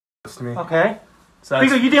close to me. Okay. So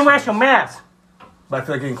Because you didn't wear your mask. But I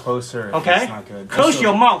feel like getting closer. Okay. It's not good. Close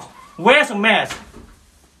your mouth. Wear some mask.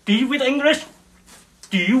 Do you read English?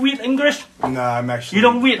 Do you read English? No, I'm actually. You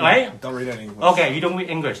don't read, right? Don't read any English. Okay, you don't read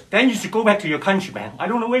English. Then you should go back to your country, man. I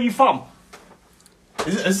don't know where you're from.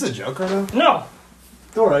 Is this a joke right now? No.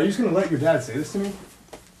 Dora, are you just gonna let your dad say this to me?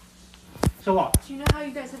 So what? Do you know how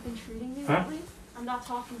you guys have been treating me lately? I'm not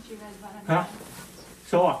talking to you guys about anything. Huh?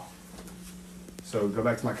 So what? So go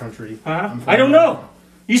back to my country. Huh? I don't know.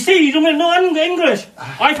 You see, you don't know English.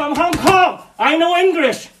 I'm from Hong Kong. I know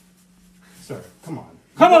English. Sir, come on.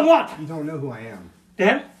 Come on, what? You don't know who I am.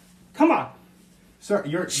 Then, come on. Sir,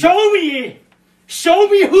 you're. Show me. Show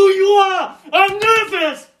me who you are. I'm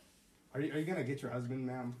nervous. Are you gonna get your husband,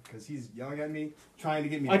 ma'am? Because he's yelling at me, trying to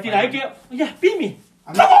get me. Did I get? Yeah, beat me.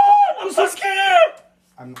 I'm Come not, on! I'm so scared.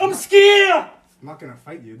 I'm scared. I'm not gonna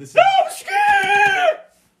fight you. This is. I'm scared.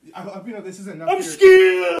 This is enough. I'm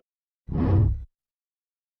scared.